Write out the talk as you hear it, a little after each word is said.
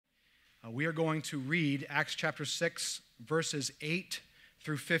We are going to read Acts chapter 6, verses 8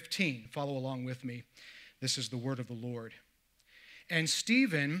 through 15. Follow along with me. This is the word of the Lord. And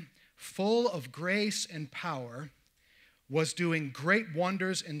Stephen, full of grace and power, was doing great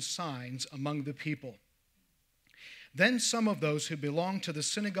wonders and signs among the people. Then some of those who belonged to the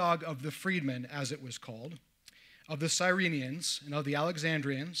synagogue of the freedmen, as it was called, of the Cyrenians and of the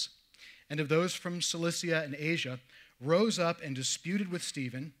Alexandrians, and of those from Cilicia and Asia, rose up and disputed with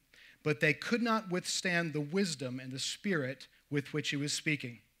Stephen, but they could not withstand the wisdom and the spirit with which he was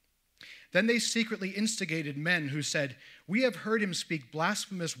speaking. Then they secretly instigated men who said, "We have heard him speak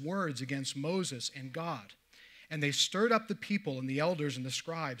blasphemous words against Moses and God." And they stirred up the people and the elders and the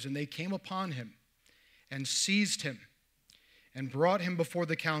scribes, and they came upon him and seized him and brought him before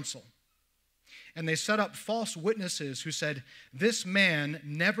the council. And they set up false witnesses who said, "This man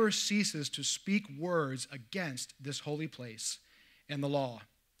never ceases to speak words against this holy place and the law.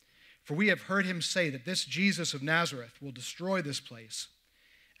 For we have heard him say that this Jesus of Nazareth will destroy this place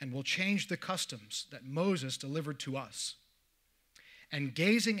and will change the customs that Moses delivered to us." And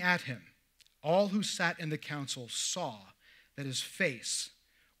gazing at him, all who sat in the council saw that his face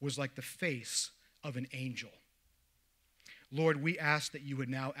was like the face of an angel. Lord, we ask that you would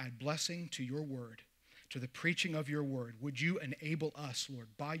now add blessing to your word, to the preaching of your word. Would you enable us,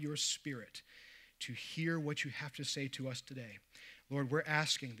 Lord, by your Spirit, to hear what you have to say to us today? Lord, we're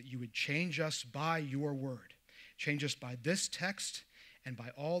asking that you would change us by your word. Change us by this text and by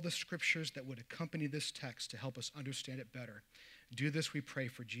all the scriptures that would accompany this text to help us understand it better. Do this, we pray,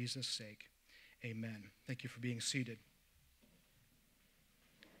 for Jesus' sake. Amen. Thank you for being seated.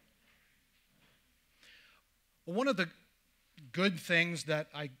 Well, one of the good things that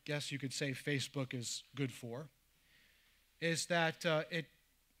I guess you could say Facebook is good for is that it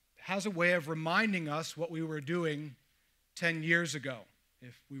has a way of reminding us what we were doing 10 years ago,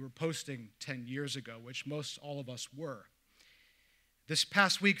 if we were posting 10 years ago, which most all of us were. This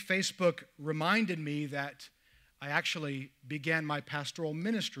past week, Facebook reminded me that I actually began my pastoral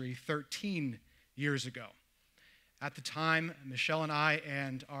ministry 13 years ago. At the time, Michelle and I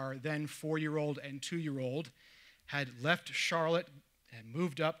and our then 4-year-old and 2-year-old had left Charlotte and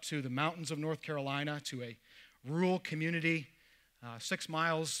moved up to the mountains of North Carolina to a rural community 6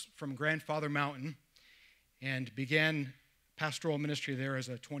 miles from Grandfather Mountain, and began pastoral ministry there as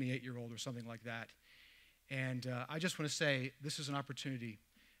a 28-year-old or something like that. And I just want to say this is an opportunity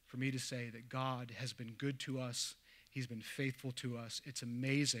for me to say that God has been good to us. He's been faithful to us. It's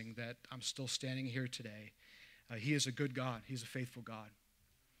amazing that I'm still standing here today. He is a good God. He's a faithful God.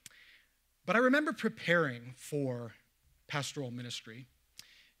 But I remember preparing for pastoral ministry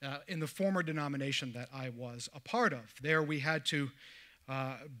in the former denomination that I was a part of. There we had to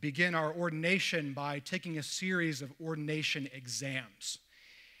begin our ordination by taking a series of ordination exams.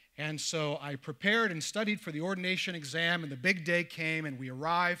 And so I prepared and studied for the ordination exam, and the big day came, and we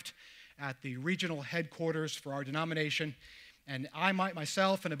arrived at the regional headquarters for our denomination. And I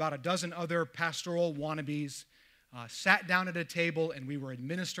myself and about a dozen other pastoral wannabes sat down at a table, and we were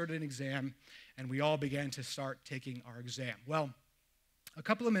administered an exam, and we all began to start taking our exam. Well, a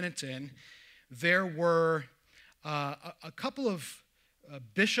couple of minutes in, there were a couple of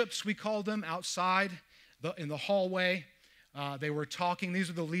bishops, we called them, outside in the hallway. They were talking. These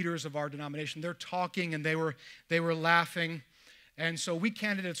are the leaders of our denomination. They're talking, and they were laughing. And so we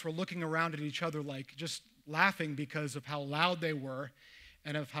candidates were looking around at each other like just laughing because of how loud they were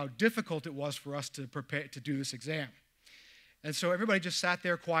and of how difficult it was for us to prepare to do this exam. And so everybody just sat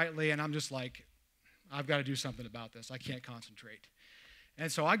there quietly, and I'm just like, I've got to do something about this. I can't concentrate.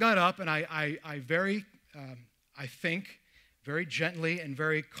 And so I got up, and I think, very gently and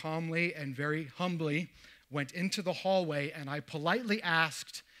very calmly and very humbly went into the hallway, and I politely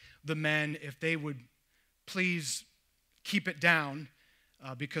asked the men if they would please keep it down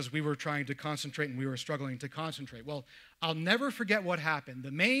because we were trying to concentrate and we were struggling to concentrate. Well, I'll never forget what happened.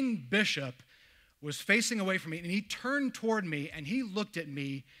 The main bishop was facing away from me, and he turned toward me, and he looked at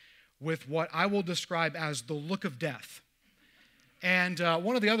me with what I will describe as the look of death. And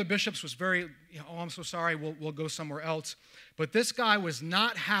one of the other bishops was very, "Oh, I'm so sorry, we'll go somewhere else." But this guy was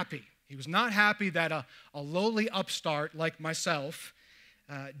not happy. He was not happy that a lowly upstart like myself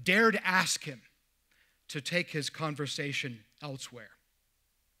dared ask him to take his conversation elsewhere.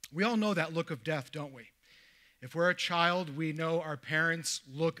 We all know that look of death, don't we? If we're a child, we know our parents'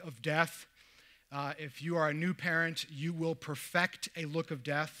 look of death. If you are a new parent, you will perfect a look of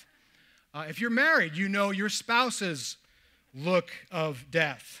death. If you're married, you know your spouse's look of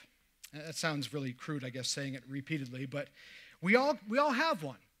death. That sounds really crude, I guess, saying it repeatedly, but we all have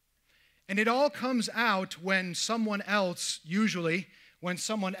one. And it all comes out when someone else, usually when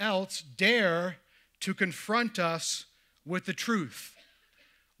someone else dare to confront us with the truth,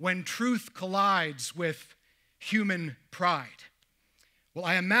 when truth collides with human pride. Well,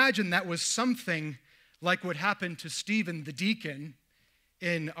 I imagine that was something like what happened to Stephen the deacon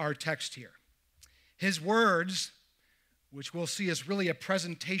in our text here. His words, which we'll see is really a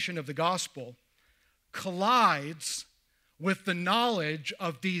presentation of the gospel, collides with the knowledge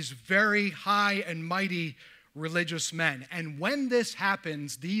of these very high and mighty religious men. And when this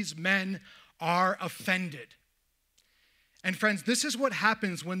happens, these men are offended. And friends, this is what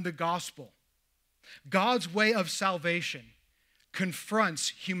happens when the gospel, God's way of salvation, confronts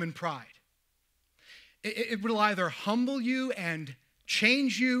human pride. It will either humble you and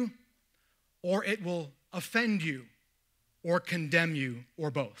change you, or it will offend you or condemn you,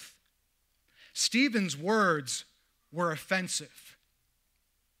 or both. Stephen's words were offensive,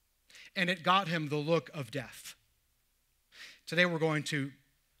 and it got him the look of death. Today we're going to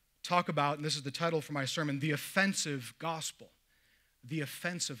talk about, and this is the title for my sermon, the offensive gospel. The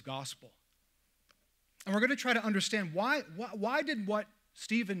offensive gospel. And we're going to try to understand why did what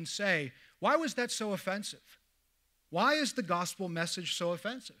Stephen say, why was that so offensive? Why is the gospel message so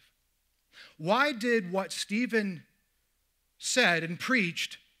offensive? Why did what Stephen said and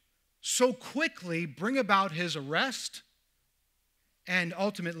preached so quickly bring about his arrest and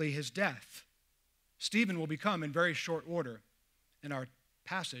ultimately his death? Stephen will become, in very short order, in our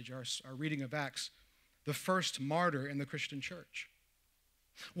passage, our reading of Acts, the first martyr in the Christian church.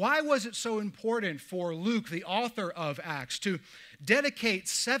 Why was it so important for Luke, the author of Acts, to dedicate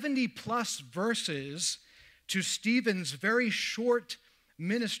 70-plus verses to Stephen's very short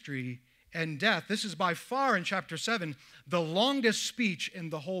ministry and death? This is by far, in chapter 7, the longest speech in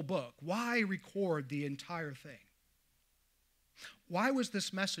the whole book. Why record the entire thing? Why was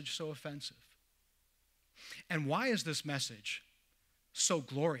this message so offensive? And why is this message so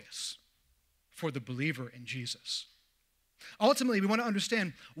glorious for the believer in Jesus? Ultimately, we want to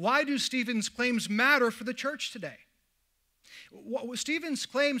understand, why do Stephen's claims matter for the church today? Stephen's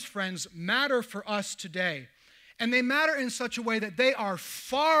claims, friends, matter for us today. And they matter in such a way that they are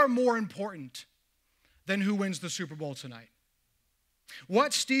far more important than who wins the Super Bowl tonight.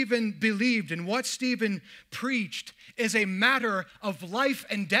 What Stephen believed and what Stephen preached is a matter of life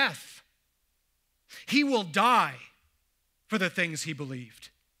and death. He will die for the things he believed.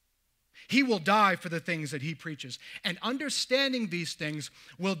 He will die for the things that he preaches. And understanding these things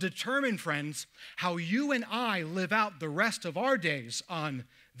will determine, friends, how you and I live out the rest of our days on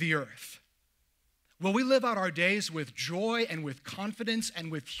the earth. Will we live out our days with joy and with confidence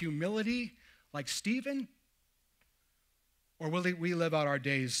and with humility like Stephen? Or will we live out our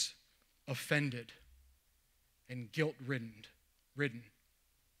days offended and guilt-ridden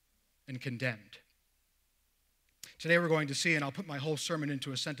and condemned? Today we're going to see, and I'll put my whole sermon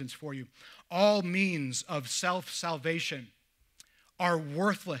into a sentence for you, all means of self-salvation are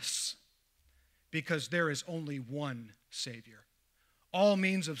worthless because there is only one Savior. All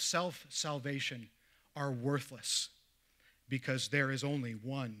means of self-salvation are worthless because there is only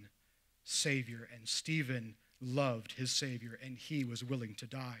one Savior. And Stephen loved his Savior, and he was willing to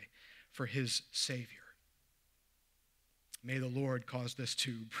die for his Savior. May the Lord cause this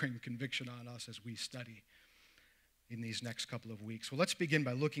to bring conviction on us as we study in these next couple of weeks. Well, let's begin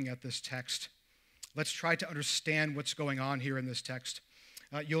by looking at this text. Let's try to understand what's going on here in this text.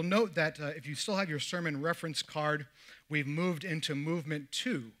 You'll note that if you still have your sermon reference card, we've moved into movement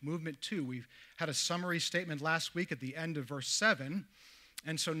 2. Movement 2. We've had a summary statement last week at the end of verse 7.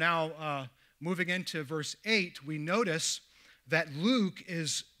 And so now, moving into verse 8, we notice that Luke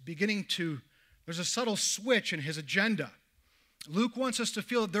is beginning to, there's a subtle switch in his agenda. Luke wants us to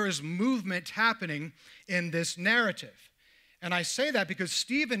feel that there is movement happening in this narrative. And I say that because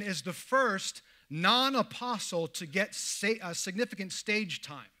Stephen is the first non-apostle to get significant stage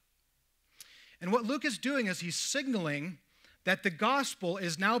time. And what Luke is doing is he's signaling that the gospel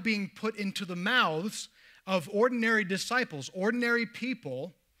is now being put into the mouths of ordinary disciples, ordinary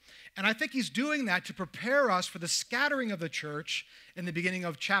people. And I think he's doing that to prepare us for the scattering of the church in the beginning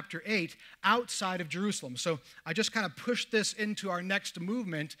of chapter 8 outside of Jerusalem. So I just kind of pushed this into our next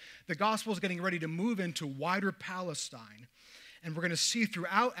movement. The gospel is getting ready to move into wider Palestine. And we're going to see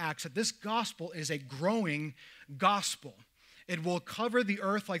throughout Acts that this gospel is a growing gospel. It will cover the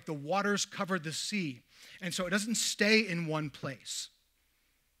earth like the waters covered the sea. And so it doesn't stay in one place.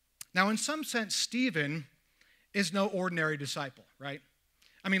 Now, in some sense, Stephen is no ordinary disciple, right?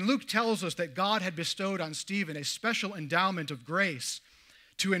 I mean, Luke tells us that God had bestowed on Stephen a special endowment of grace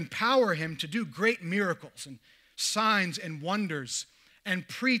to empower him to do great miracles and signs and wonders and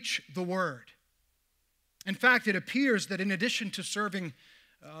preach the word. In fact, it appears that in addition to serving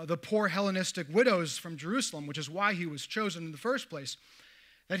the poor Hellenistic widows from Jerusalem, which is why he was chosen in the first place,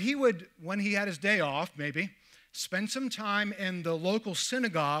 that he would, when he had his day off, maybe, spend some time in the local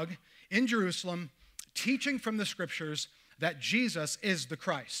synagogue in Jerusalem, teaching from the scriptures that Jesus is the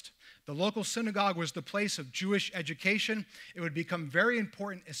Christ. The local synagogue was the place of Jewish education. It would become very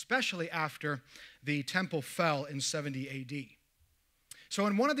important, especially after the temple fell in 70 AD. So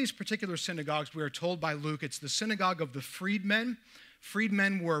in one of these particular synagogues, we are told by Luke, it's the synagogue of the freedmen.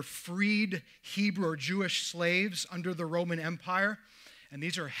 Freedmen were freed Hebrew or Jewish slaves under the Roman Empire. And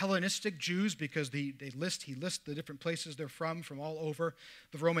these are Hellenistic Jews because he lists the different places they're from all over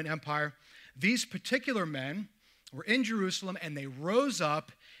the Roman Empire. These particular men were in Jerusalem, and they rose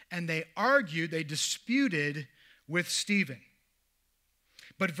up and they argued, they disputed with Stephen.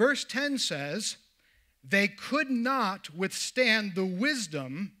 But verse 10 says, they could not withstand the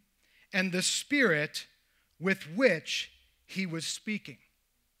wisdom and the spirit with which he was speaking.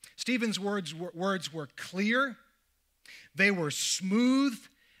 Stephen's words were clear, they were smooth,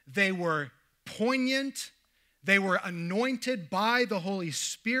 they were poignant, they were anointed by the Holy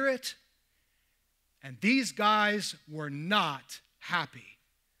Spirit, and these guys were not happy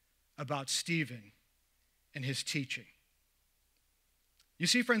about Stephen and his teaching. You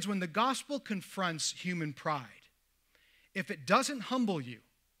see, friends, when the gospel confronts human pride, if it doesn't humble you,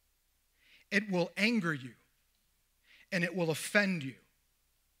 it will anger you and it will offend you.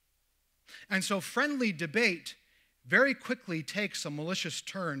 And so friendly debate very quickly takes a malicious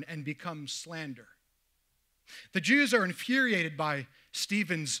turn and becomes slander. The Jews are infuriated by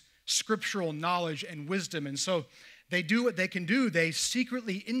Stephen's scriptural knowledge and wisdom, and so they do what they can do. They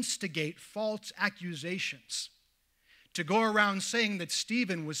secretly instigate false accusations to go around saying that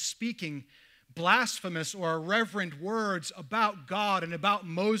Stephen was speaking blasphemous or irreverent words about God and about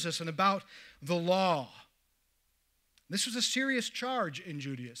Moses and about the law. This was a serious charge in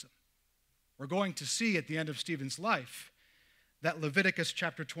Judaism. We're going to see at the end of Stephen's life that Leviticus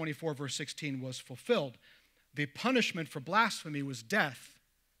chapter 24, verse 16 was fulfilled. The punishment for blasphemy was death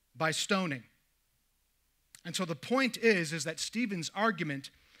by stoning. And so the point is that Stephen's argument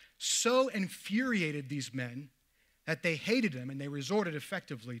so infuriated these men that they hated him and they resorted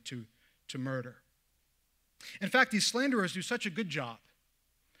effectively to murder. In fact, these slanderers do such a good job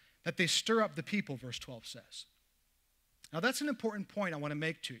that they stir up the people, verse 12 says. Now that's an important point I want to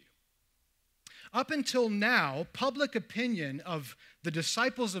make to you. Up until now, public opinion of the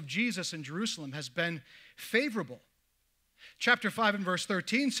disciples of Jesus in Jerusalem has been favorable. Chapter 5 and verse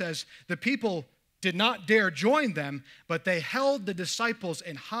 13 says, the people did not dare join them, but they held the disciples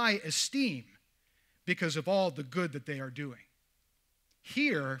in high esteem because of all the good that they are doing.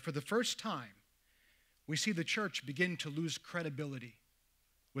 Here, for the first time, we see the church begin to lose credibility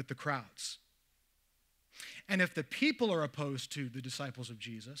with the crowds. And if the people are opposed to the disciples of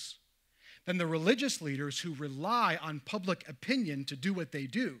Jesus, then the religious leaders who rely on public opinion to do what they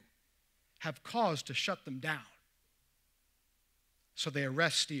do have cause to shut them down. So they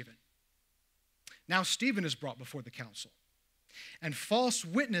arrest Stephen. Now Stephen is brought before the council. And false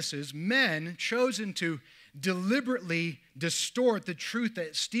witnesses, men chosen to deliberately distort the truth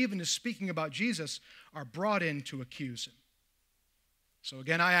that Stephen is speaking about Jesus, are brought in to accuse him. So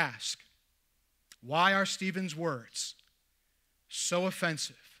again I ask, why are Stephen's words so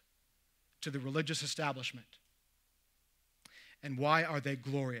offensive to the religious establishment? And why are they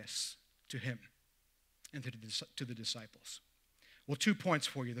glorious to him and to the disciples? Well, 2 points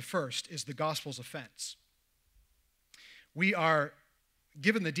for you. The first is the gospel's offense. We are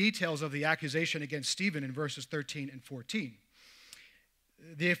given the details of the accusation against Stephen in verses 13 and 14.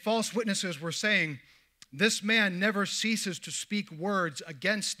 The false witnesses were saying, this man never ceases to speak words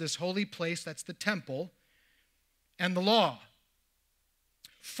against this holy place, that's the temple, and the law.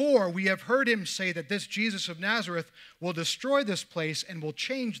 For we have heard him say that this Jesus of Nazareth will destroy this place and will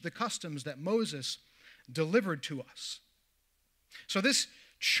change the customs that Moses delivered to us. So this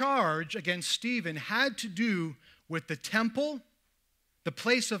charge against Stephen had to do with the temple, the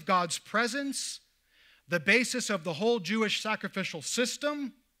place of God's presence, the basis of the whole Jewish sacrificial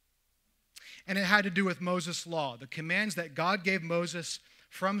system, and it had to do with Moses' law, the commands that God gave Moses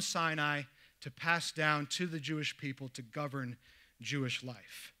from Sinai to pass down to the Jewish people to govern Jewish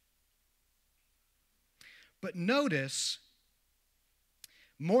life. But notice,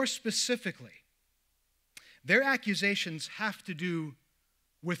 more specifically, their accusations have to do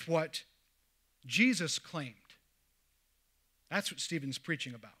with what Jesus claimed. That's what Stephen's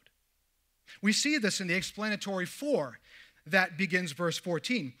preaching about. We see this in the explanatory 4 that begins verse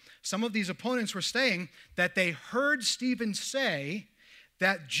 14. Some of these opponents were saying that they heard Stephen say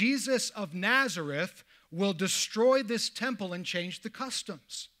that Jesus of Nazareth will destroy this temple and change the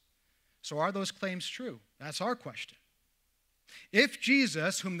customs. So are those claims true? That's our question. If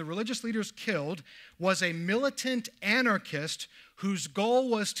Jesus, whom the religious leaders killed, was a militant anarchist whose goal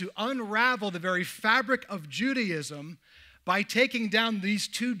was to unravel the very fabric of Judaism by taking down these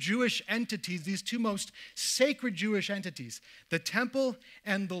two Jewish entities, these two most sacred Jewish entities, the temple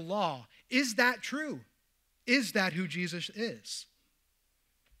and the law, is that true? Is that who Jesus is?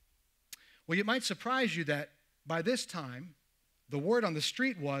 Well, it might surprise you that by this time, the word on the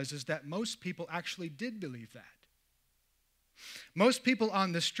street is that most people actually did believe that. Most people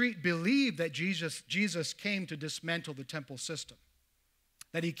on the street believe that Jesus came to dismantle the temple system,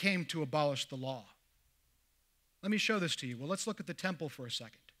 that he came to abolish the law. Let me show this to you. Well, let's look at the temple for a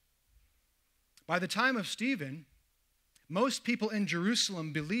second. By the time of Stephen, most people in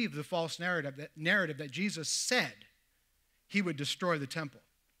Jerusalem believed the false narrative that Jesus said he would destroy the temple.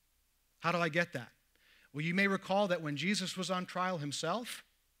 How do I get that? Well, you may recall that when Jesus was on trial himself,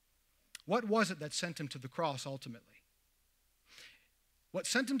 what was it that sent him to the cross ultimately? What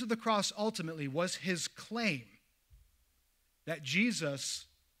sent him to the cross ultimately was his claim that Jesus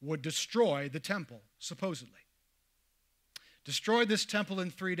would destroy the temple, supposedly. Destroy this temple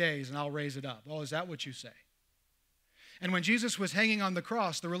in 3 days and I'll raise it up. Oh, is that what you say? And when Jesus was hanging on the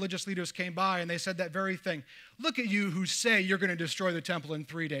cross, the religious leaders came by and they said that very thing. Look at you who say you're going to destroy the temple in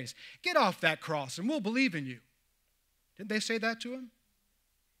 3 days. Get off that cross and we'll believe in you. Didn't they say that to him?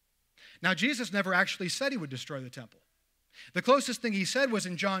 Now, Jesus never actually said he would destroy the temple. The closest thing he said was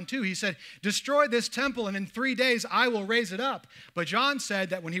in John 2. He said, destroy this temple and in 3 days I will raise it up. But John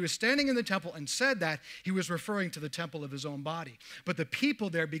said that when he was standing in the temple and said that, he was referring to the temple of his own body. But the people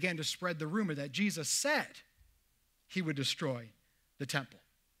there began to spread the rumor that Jesus said he would destroy the temple.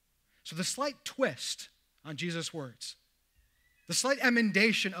 So the slight twist on Jesus' words, the slight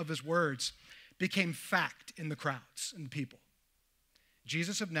emendation of his words became fact in the crowds and the people.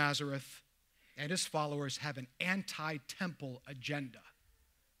 Jesus of Nazareth and his followers have an anti-temple agenda.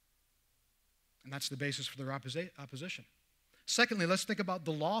 And that's the basis for their opposition. Secondly, let's think about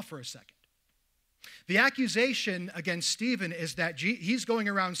the law for a second. The accusation against Stephen is that he's going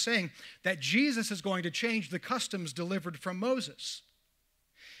around saying that Jesus is going to change the customs delivered from Moses.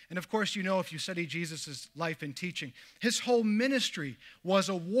 And of course, you know, if you study Jesus' life and teaching, his whole ministry was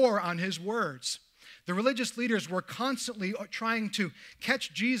a war on his words. The religious leaders were constantly trying to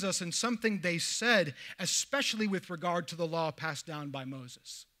catch Jesus in something they said, especially with regard to the law passed down by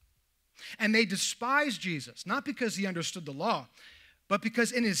Moses. And they despised Jesus, not because he understood the law, but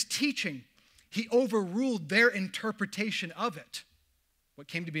because in his teaching, he overruled their interpretation of it, what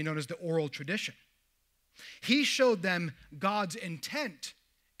came to be known as the oral tradition. He showed them God's intent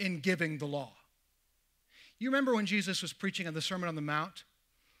in giving the law. You remember when Jesus was preaching on the Sermon on the Mount?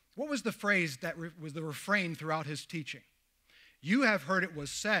 What was the phrase that was the refrain throughout his teaching? You have heard it was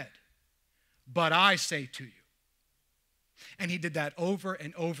said, but I say to you. And he did that over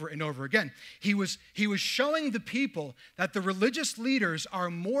and over and over again. He was showing the people that the religious leaders are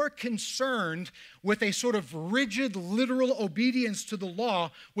more concerned with a sort of rigid, literal obedience to the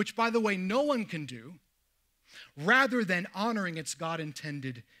law, which, by the way, no one can do, rather than honoring its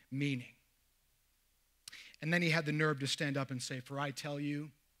God-intended meaning. And then he had the nerve to stand up and say, for I tell you,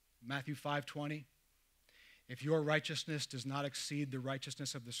 Matthew 5:20, if your righteousness does not exceed the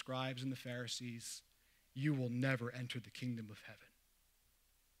righteousness of the scribes and the Pharisees, you will never enter the kingdom of heaven.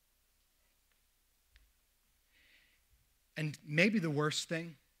 And maybe the worst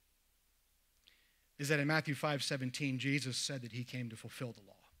thing is that in Matthew 5:17, Jesus said that he came to fulfill the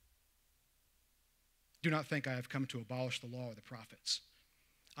law. Do not think I have come to abolish the law or the prophets.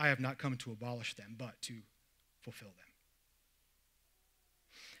 I have not come to abolish them, but to fulfill them.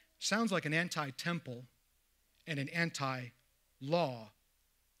 Sounds like an anti-temple and an anti-law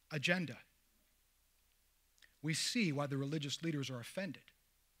agenda. We see why the religious leaders are offended.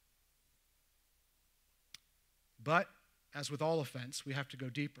 But, as with all offense, we have to go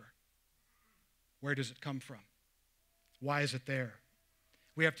deeper. Where does it come from? Why is it there?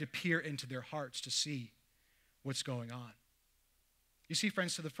 We have to peer into their hearts to see what's going on. You see,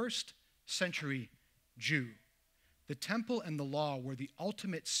 friends, to the first century Jew, the temple and the law were the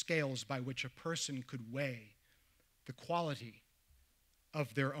ultimate scales by which a person could weigh the quality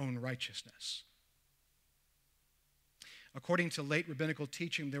of their own righteousness. According to late rabbinical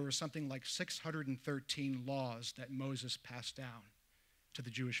teaching, there were something like 613 laws that Moses passed down to the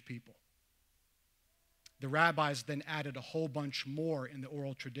Jewish people. The rabbis then added a whole bunch more in the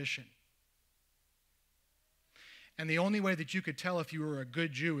oral tradition. And the only way that you could tell if you were a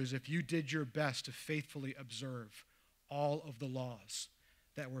good Jew is if you did your best to faithfully observe all of the laws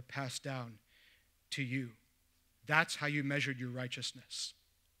that were passed down to you. That's how you measured your righteousness.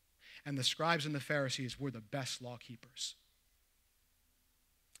 And the scribes and the Pharisees were the best law keepers.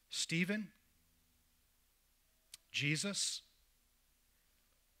 Stephen, Jesus,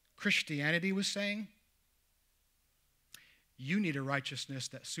 Christianity was saying, you need a righteousness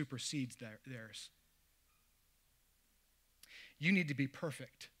that supersedes theirs. You need to be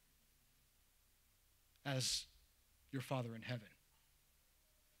perfect as your Father in heaven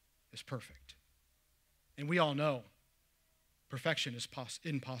is perfect. And we all know perfection is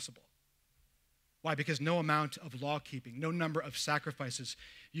impossible. Why? Because no amount of law keeping, no number of sacrifices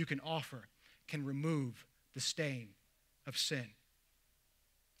you can offer can remove the stain of sin.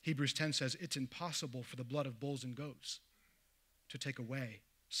 Hebrews 10 says it's impossible for the blood of bulls and goats to take away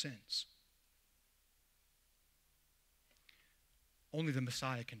sins. Only the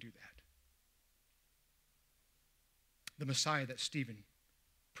Messiah can do that. The Messiah that Stephen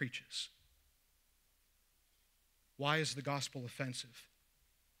preaches. Why is the gospel offensive?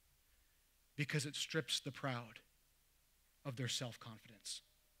 Because it strips the proud of their self-confidence.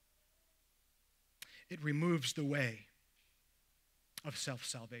 It removes the way of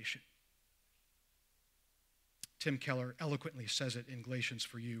self-salvation. Tim Keller eloquently says it in Galatians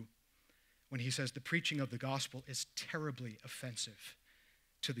for You when he says the preaching of the gospel is terribly offensive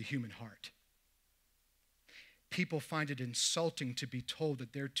to the human heart. People find it insulting to be told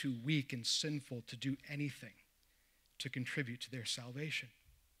that they're too weak and sinful to do anything to contribute to their salvation.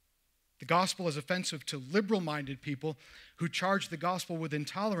 The gospel is offensive to liberal-minded people who charge the gospel with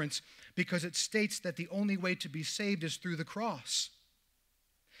intolerance because it states that the only way to be saved is through the cross.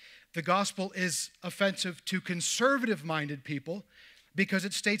 The gospel is offensive to conservative-minded people because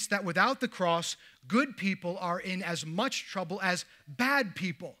it states that without the cross, good people are in as much trouble as bad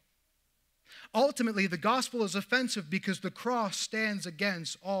people. Ultimately, the gospel is offensive because the cross stands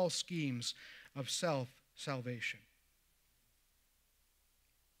against all schemes of self-salvation.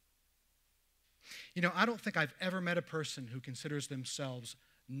 You know, I don't think I've ever met a person who considers themselves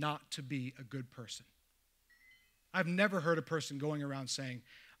not to be a good person. I've never heard a person going around saying,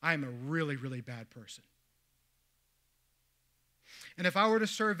 I'm a really, really bad person. And if I were to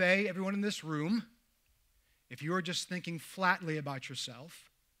survey everyone in this room, if you were just thinking flatly about yourself,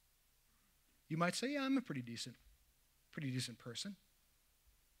 you might say, yeah, I'm a pretty decent person.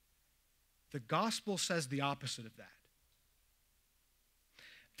 The gospel says the opposite of that.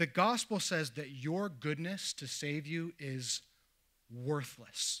 The gospel says that your goodness to save you is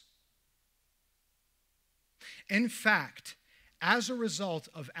worthless. In fact, as a result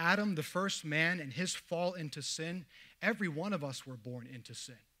of Adam, the first man, and his fall into sin, every one of us were born into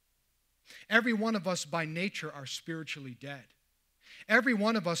sin. Every one of us by nature are spiritually dead. Every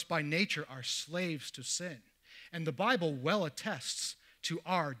one of us by nature are slaves to sin. And the Bible well attests to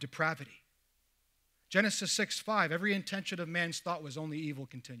our depravity. Genesis 6:5, every intention of man's thought was only evil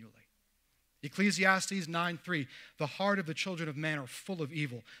continually. Ecclesiastes 9:3, the heart of the children of man are full of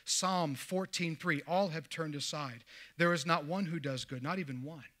evil. Psalm 14:3, all have turned aside. There is not one who does good, not even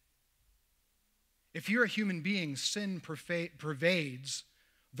one. If you're a human being, sin pervades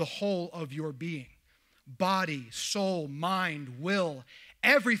the whole of your being. Body, soul, mind, will,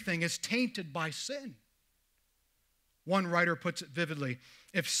 everything is tainted by sin. One writer puts it vividly,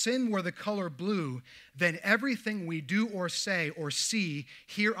 if sin were the color blue, then everything we do or say or see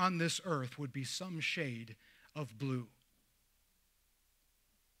here on this earth would be some shade of blue.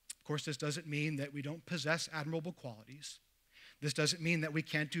 Of course, this doesn't mean that we don't possess admirable qualities. This doesn't mean that we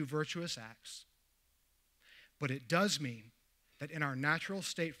can't do virtuous acts. But it does mean that in our natural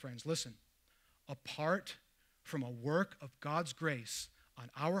state, friends, listen, apart from a work of God's grace on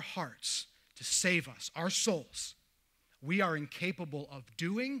our hearts to save us, our souls, we are incapable of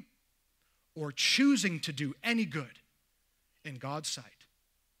doing or choosing to do any good in God's sight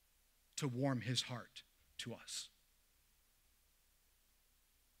to warm his heart to us.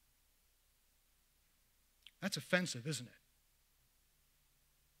 That's offensive, isn't it?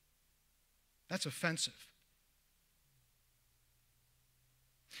 That's offensive.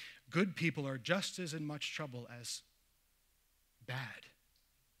 Good people are just as in much trouble as bad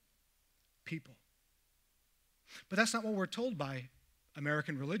people. But that's not what we're told by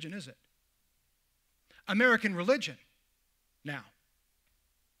American religion, is it? American religion, now.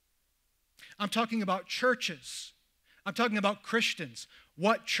 I'm talking about churches. I'm talking about Christians.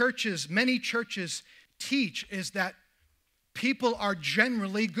 What churches, many churches teach is that people are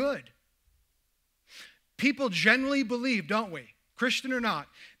generally good. People generally believe, don't we, Christian or not,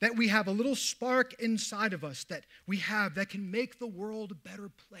 that we have a little spark inside of us that we have that can make the world a better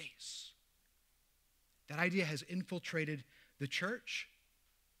place. That idea has infiltrated the church,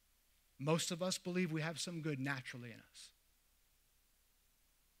 Most of us believe we have some good naturally in us.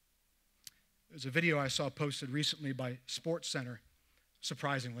 There's a video I saw posted recently by SportsCenter,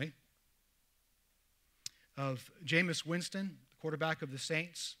 surprisingly, of Jameis Winston, the quarterback of the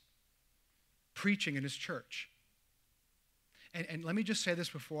Saints, preaching in his church. And let me just say this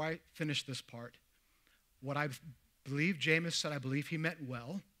before I finish this part. What I believe Jameis said, I believe he meant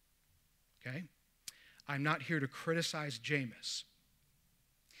well, okay? I'm not here to criticize Jameis.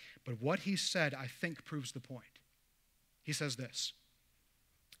 But what he said, I think, proves the point. He says this: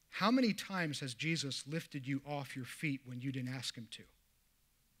 how many times has Jesus lifted you off your feet when you didn't ask him to?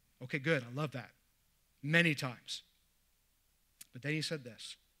 Okay, good. I love that. Many times. But then he said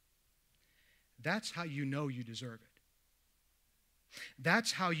this: that's how you know you deserve it.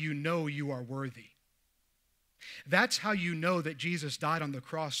 That's how you know you are worthy. That's how you know that Jesus died on the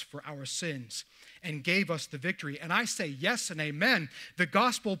cross for our sins and gave us the victory. And I say yes and amen. The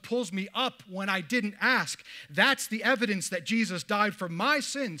gospel pulls me up when I didn't ask. That's the evidence that Jesus died for my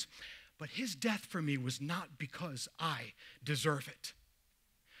sins. But his death for me was not because I deserve it.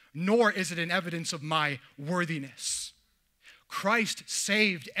 Nor is it an evidence of my worthiness. Christ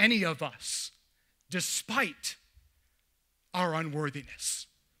saved any of us despite our unworthiness.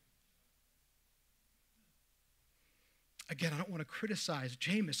 Again, I don't want to criticize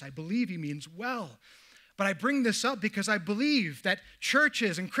Jameis. I believe he means well. But I bring this up because I believe that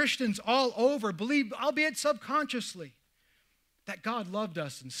churches and Christians all over believe, albeit subconsciously, that God loved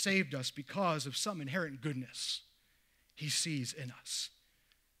us and saved us because of some inherent goodness he sees in us.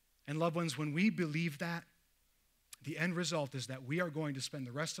 And loved ones, when we believe that, the end result is that we are going to spend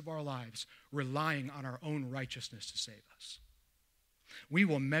the rest of our lives relying on our own righteousness to save us. We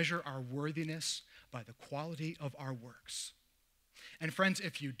will measure our worthiness by the quality of our works. And friends,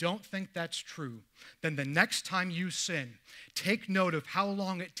 if you don't think that's true, then the next time you sin, take note of how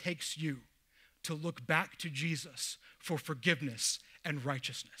long it takes you to look back to Jesus for forgiveness and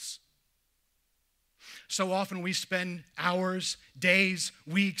righteousness. So often we spend hours, days,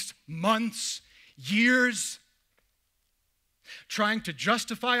 weeks, months, years trying to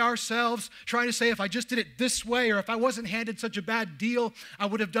justify ourselves, trying to say if I just did it this way, or if I wasn't handed such a bad deal, I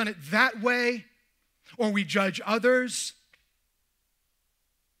would have done it that way. Or we judge others.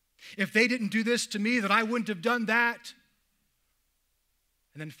 If they didn't do this to me, then I wouldn't have done that.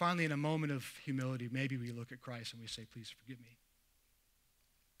 And then finally, in a moment of humility, maybe we look at Christ and we say, please forgive me.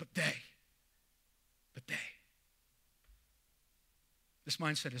 But they. This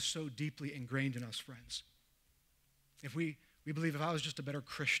mindset is so deeply ingrained in us, friends. If we believe if I was just a better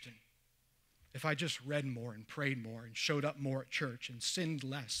Christian, if I just read more and prayed more and showed up more at church and sinned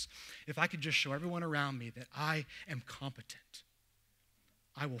less, if I could just show everyone around me that I am competent,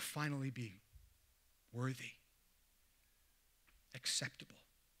 I will finally be worthy, acceptable.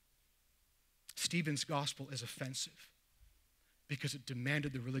 Stephen's gospel is offensive because it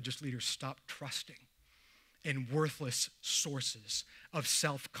demanded the religious leaders stop trusting in worthless sources of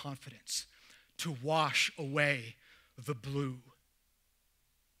self-confidence to wash away the blue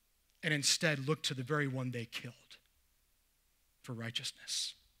and instead look to the very one they killed for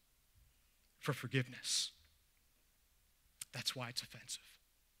righteousness, for forgiveness. That's why it's offensive.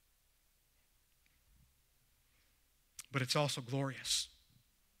 But it's also glorious.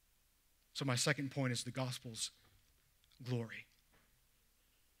 So my second point is the gospel's glory.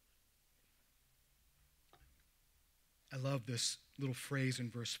 I love this little phrase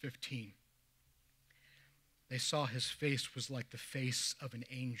in verse 15. They saw his face was like the face of an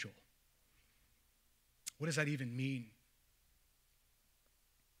angel. What does that even mean?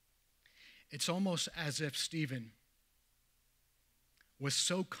 It's almost as if Stephen was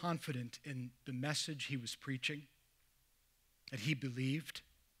so confident in the message he was preaching that he believed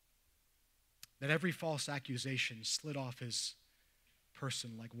that every false accusation slid off his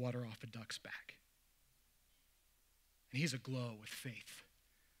person like water off a duck's back. And he's aglow with faith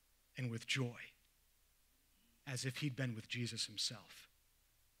and with joy, as if he'd been with Jesus himself.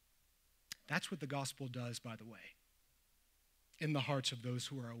 That's what the gospel does, by the way, in the hearts of those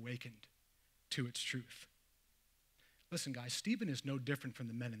who are awakened to its truth. Listen, guys, Stephen is no different from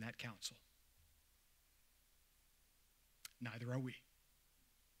the men in that council. Neither are we.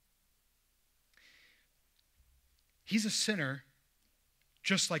 He's a sinner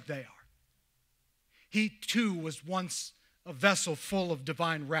just like they are. He too was once a vessel full of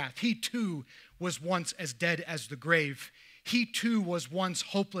divine wrath. He too was once as dead as the grave. He too was once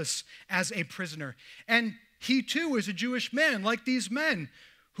hopeless as a prisoner. And he too is a Jewish man like these men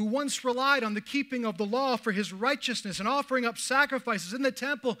who once relied on the keeping of the law for his righteousness and offering up sacrifices in the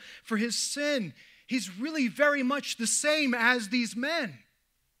temple for his sin. He's really very much the same as these men.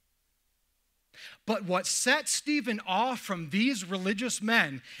 But what set Stephen off from these religious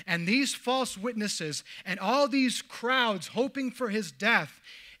men and these false witnesses and all these crowds hoping for his death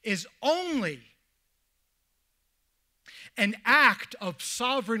is only an act of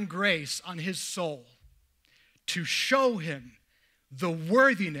sovereign grace on his soul to show him the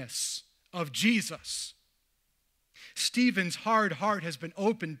worthiness of Jesus. Stephen's hard heart has been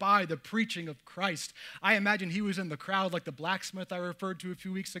opened by the preaching of Christ. I imagine he was in the crowd like the blacksmith I referred to a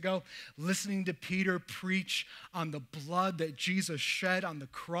few weeks ago, listening to Peter preach on the blood that Jesus shed on the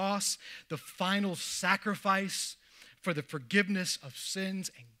cross, the final sacrifice for the forgiveness of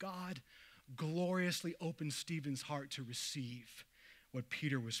sins, and God gloriously opened Stephen's heart to receive what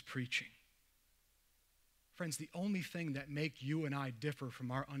Peter was preaching. Friends, the only thing that makes you and I differ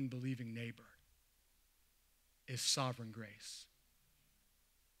from our unbelieving neighbor is sovereign grace.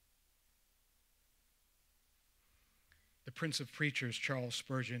 The Prince of Preachers, Charles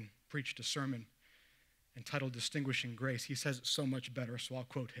Spurgeon, preached a sermon entitled Distinguishing Grace. He says it so much better, so I'll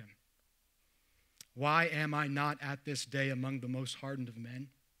quote him. "Why am I not at this day among the most hardened of men?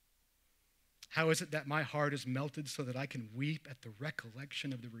 How is it that my heart is melted so that I can weep at the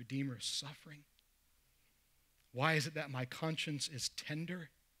recollection of the Redeemer's suffering? Why is it that my conscience is tender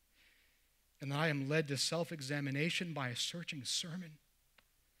and I am led to self-examination by a searching sermon?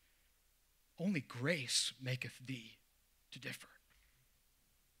 Only grace maketh thee to differ.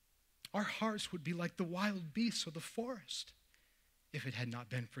 Our hearts would be like the wild beasts of the forest if it had not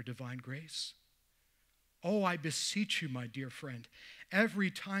been for divine grace. Oh, I beseech you, my dear friend,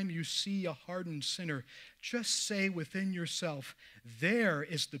 every time you see a hardened sinner, just say within yourself, there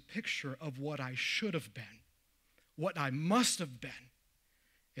is the picture of what I should have been, what I must have been,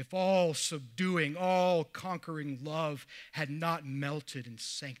 if all subduing, all conquering love had not melted and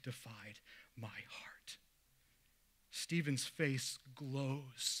sanctified my heart." Stephen's face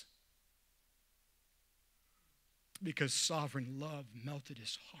glows because sovereign love melted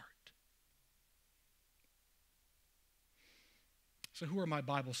his heart. So who are my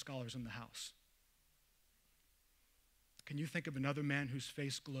Bible scholars in the house? Can you think of another man whose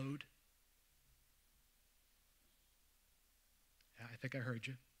face glowed? Yeah, I think I heard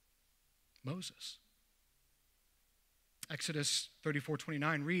you. Moses. Exodus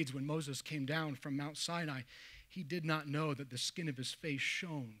 34:29 reads, when Moses came down from Mount Sinai, he did not know that the skin of his face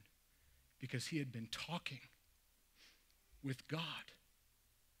shone because he had been talking with God.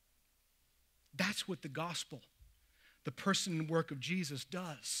 That's what the gospel, the person and work of Jesus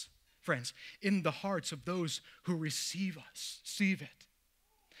does, friends, in the hearts of those who receive it.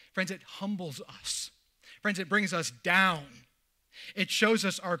 Friends, it humbles us. Friends, it brings us down. It shows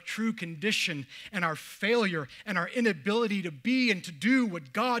us our true condition and our failure and our inability to be and to do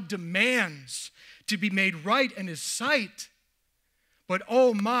what God demands to be made right in his sight. But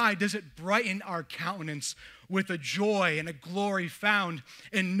oh my, does it brighten our countenance with a joy and a glory found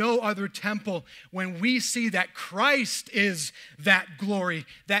in no other temple when we see that Christ is that glory,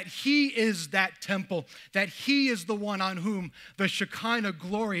 that he is that temple, that he is the one on whom the Shekinah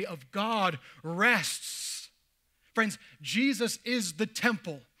glory of God rests. Friends, Jesus is the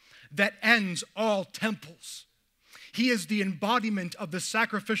temple that ends all temples. He is the embodiment of the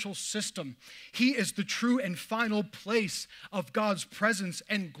sacrificial system. He is the true and final place of God's presence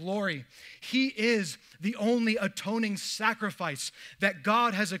and glory. He is the only atoning sacrifice that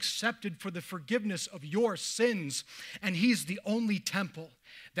God has accepted for the forgiveness of your sins. And he's the only temple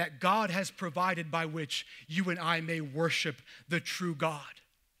that God has provided by which you and I may worship the true God.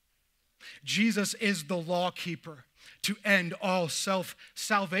 Jesus is the lawkeeper to end all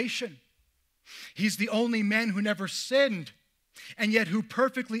self-salvation. He's the only man who never sinned, and yet who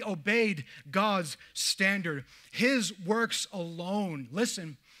perfectly obeyed God's standard. His works alone,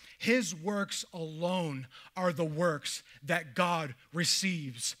 listen, his works alone are the works that God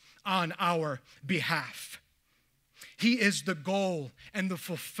receives on our behalf. He is the goal and the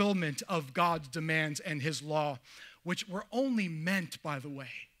fulfillment of God's demands and his law, which were only meant, by the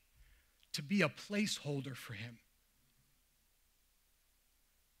way, to be a placeholder for him.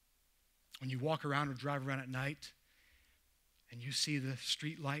 When you walk around or drive around at night and you see the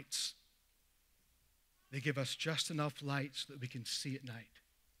street lights, they give us just enough light so that we can see at night.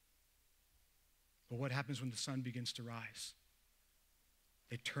 But what happens when the sun begins to rise?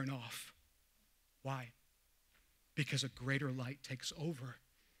 They turn off. Why? Because a greater light takes over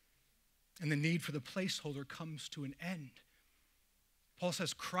and the need for the placeholder comes to an end. Paul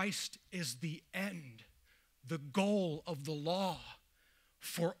says Christ is the end, the goal of the law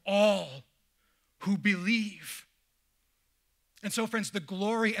for all who believe. And so, friends, the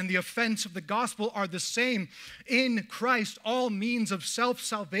glory and the offense of the gospel are the same. In Christ, all means of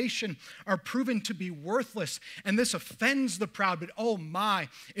self-salvation are proven to be worthless, and this offends the proud, but oh my,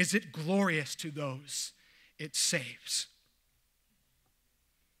 is it glorious to those it saves.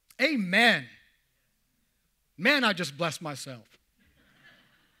 Amen. Man, I just blessed myself.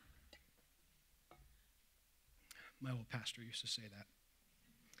 My old pastor used to say that.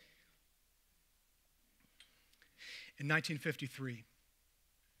 In 1953,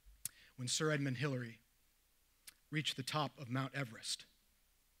 when Sir Edmund Hillary reached the top of Mount Everest,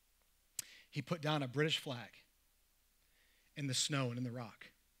 he put down a British flag in the snow and in the rock.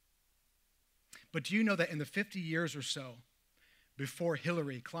 But do you know that in the 50 years or so before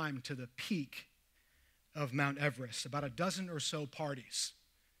Hillary climbed to the peak of Mount Everest, about a dozen or so parties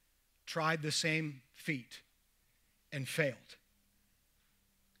tried the same feat and failed?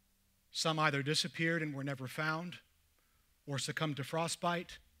 Some either disappeared and were never found, or succumbed to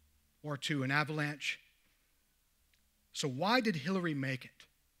frostbite, or to an avalanche. So why did Hillary make it?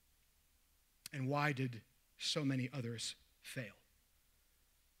 And why did so many others fail?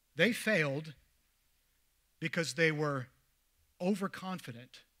 They failed because they were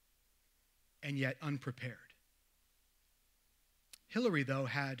overconfident and yet unprepared. Hillary, though,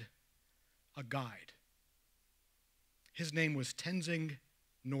 had a guide. His name was Tenzing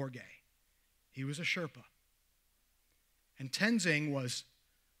Norgay. He was a Sherpa. And Tenzing was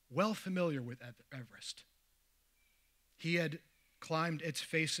well familiar with Everest. He had climbed its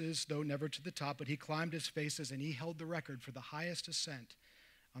faces, though never to the top, but he climbed its faces and he held the record for the highest ascent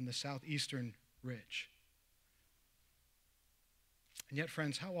on the southeastern ridge. And yet,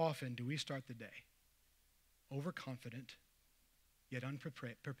 friends, how often do we start the day overconfident, yet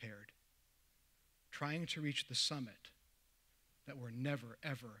unprepared, trying to reach the summit that we're never,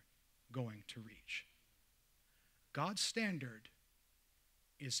 ever going to reach? God's standard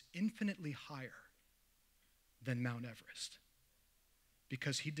is infinitely higher than Mount Everest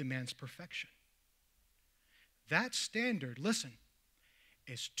because he demands perfection. That standard, listen,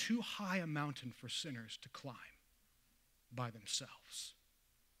 is too high a mountain for sinners to climb by themselves.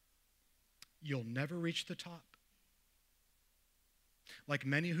 You'll never reach the top. Like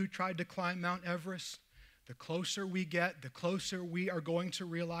many who tried to climb Mount Everest, the closer we get, the closer we are going to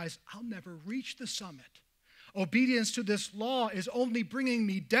realize, I'll never reach the summit. Obedience to this law is only bringing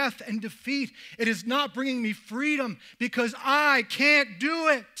me death and defeat. It is not bringing me freedom because I can't do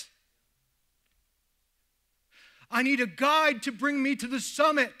it. I need a guide to bring me to the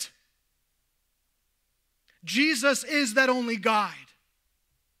summit. Jesus is that only guide.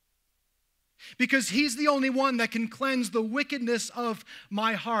 Because he's the only one that can cleanse the wickedness of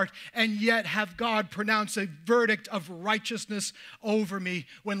my heart and yet have God pronounce a verdict of righteousness over me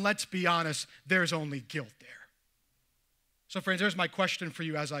when, let's be honest, there's only guilt there. So friends, there's my question for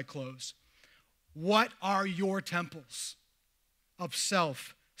you as I close. What are your temples of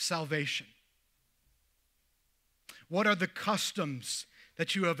self-salvation? What are the customs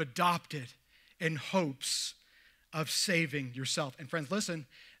that you have adopted in hopes of saving yourself? And friends, listen,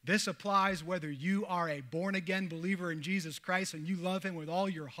 this applies whether you are a born-again believer in Jesus Christ and you love him with all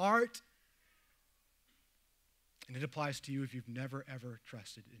your heart, and it applies to you if you've never, ever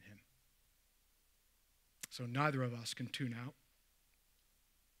trusted in him. So neither of us can tune out.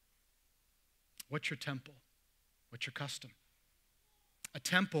 What's your temple? What's your custom? A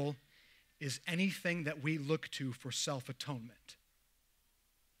temple is anything that we look to for self-atonement,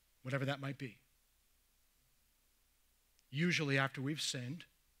 whatever that might be. Usually after we've sinned,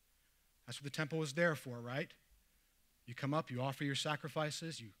 that's what the temple was there for, right? You come up, you offer your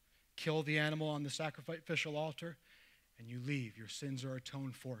sacrifices, you kill the animal on the sacrificial altar, and you leave. Your sins are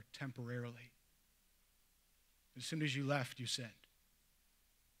atoned for temporarily. As soon as you left, you sinned.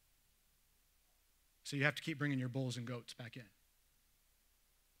 So you have to keep bringing your bulls and goats back in.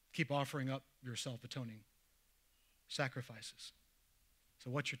 Keep offering up your self-atoning sacrifices. So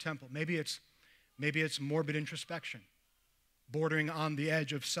what's your temple? Maybe it's morbid introspection, bordering on the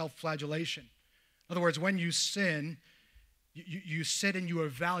edge of self-flagellation. In other words, when you sin, you sit and you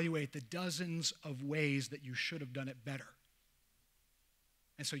evaluate the dozens of ways that you should have done it better.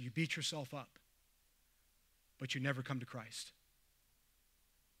 And so you beat yourself up, but you never come to Christ.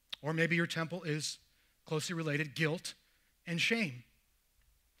 Or maybe your temple is closely related, guilt and shame.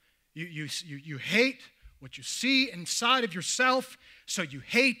 You hate what you see inside of yourself, so you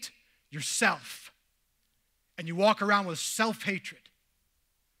hate yourself. And you walk around with self-hatred,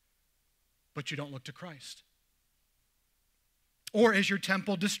 but you don't look to Christ. Or is your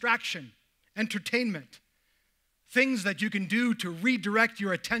temple distraction, entertainment, things that you can do to redirect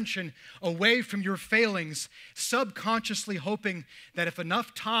your attention away from your failings, subconsciously hoping that if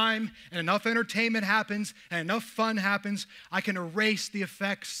enough time and enough entertainment happens and enough fun happens, I can erase the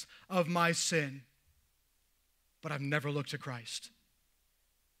effects of my sin. But I've never looked to Christ.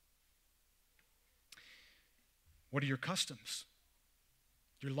 What are your customs?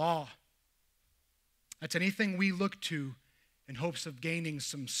 Your law? That's anything we look to in hopes of gaining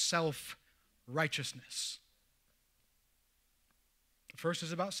some self-righteousness. The first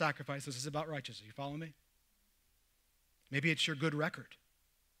is about sacrifice. This is about righteousness. You follow me? Maybe it's your good record.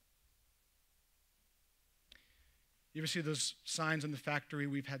 You ever see those signs in the factory,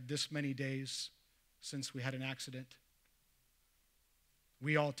 we've had this many days since we had an accident?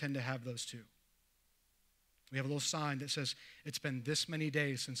 We all tend to have those too. We have a little sign that says, it's been this many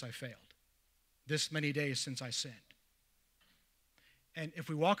days since I failed. This many days since I sinned. And if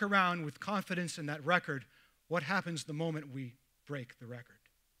we walk around with confidence in that record, what happens the moment we break the record?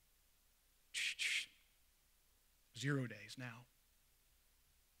 0 days now.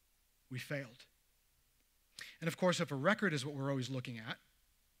 We failed. And of course, if a record is what we're always looking at,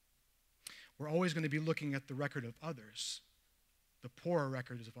 we're always going to be looking at the record of others, the poorer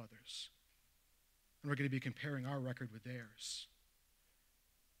records of others. And we're going to be comparing our record with theirs.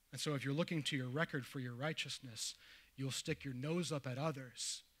 And so if you're looking to your record for your righteousness, you'll stick your nose up at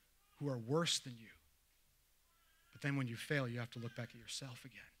others who are worse than you. But then when you fail, you have to look back at yourself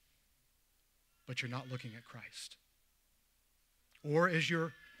again. But you're not looking at Christ. Or is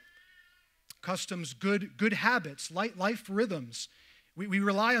your customs good habits, life rhythms? We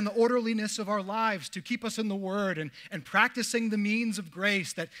rely on the orderliness of our lives to keep us in the Word and practicing the means of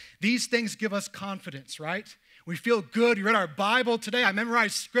grace, that these things give us confidence, right? We feel good. We read our Bible today. I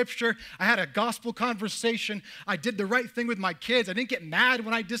memorized Scripture. I had a gospel conversation. I did the right thing with my kids. I didn't get mad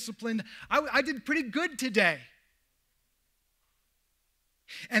when I disciplined. I did pretty good today.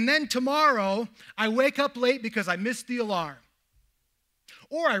 And then tomorrow, I wake up late because I missed the alarm.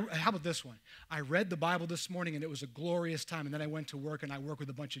 Or how about this one? I read the Bible this morning and it was a glorious time, and then I went to work and I worked with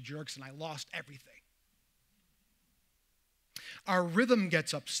a bunch of jerks and I lost everything. Our rhythm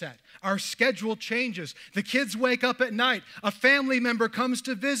gets upset. Our schedule changes. The kids wake up at night. A family member comes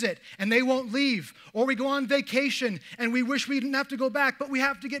to visit and they won't leave. Or we go on vacation and we wish we didn't have to go back, but we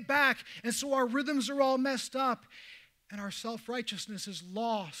have to get back. And so our rhythms are all messed up and our self-righteousness is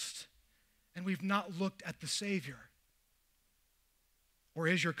lost and we've not looked at the Savior. Or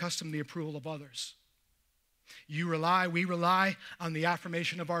is your custom the approval of others? We rely on the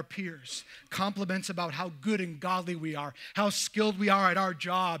affirmation of our peers, compliments about how good and godly we are, how skilled we are at our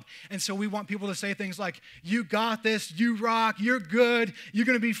job. And so we want people to say things like, you got this, you rock, you're good, you're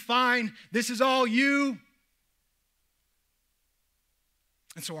going to be fine, this is all you.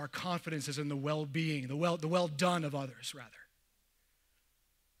 And so our confidence is in the well-being, the well done of others, rather.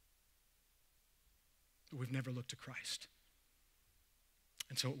 But we've never looked to Christ.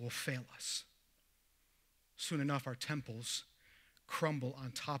 And so it will fail us. Soon enough, our temples crumble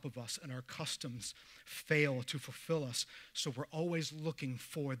on top of us and our customs fail to fulfill us. So we're always looking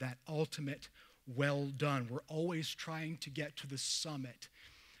for that ultimate well done. We're always trying to get to the summit,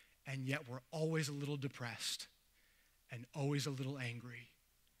 and yet we're always a little depressed and always a little angry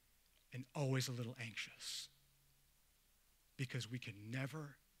and always a little anxious because we can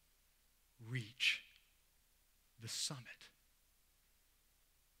never reach the summit.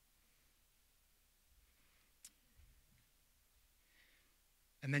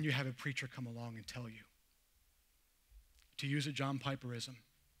 And then you have a preacher come along and tell you, to use a John Piperism,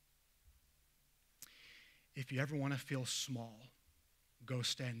 if you ever want to feel small, go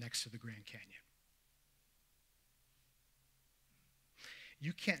stand next to the Grand Canyon.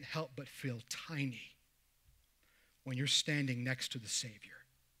 You can't help but feel tiny when you're standing next to the Savior,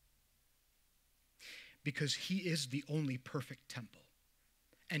 because he is the only perfect temple,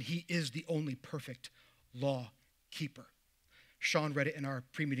 and he is the only perfect law keeper. Sean read it in our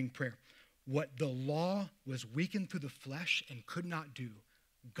pre-meeting prayer. What the law was weakened through the flesh and could not do,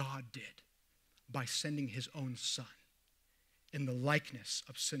 God did by sending his own Son in the likeness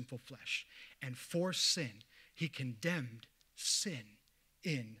of sinful flesh. And for sin, he condemned sin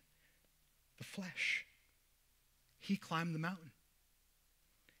in the flesh. He climbed the mountain.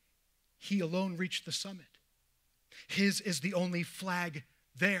 He alone reached the summit. His is the only flag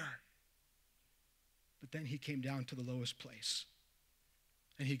there. But then he came down to the lowest place.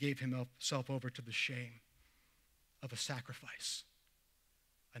 And he gave himself over to the shame of a sacrifice.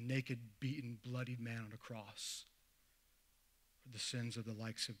 A naked, beaten, bloodied man on a cross for the sins of the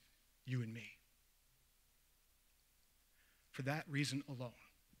likes of you and me. For that reason alone,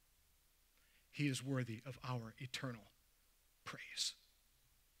 he is worthy of our eternal praise.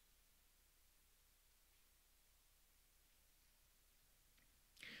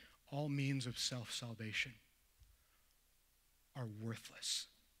 All means of self-salvation are worthless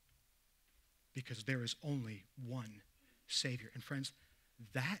because there is only one Savior. And friends,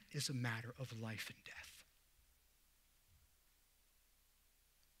 that is a matter of life and death.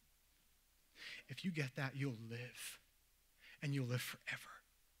 If you get that, you'll live, and you'll live forever.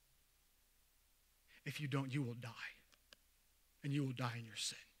 If you don't, you will die, and you will die in your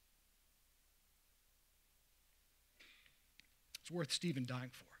sin. It's worth Stephen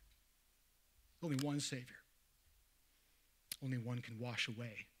dying for. Only one Savior. Only one can wash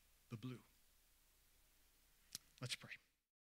away the blue. Let's pray.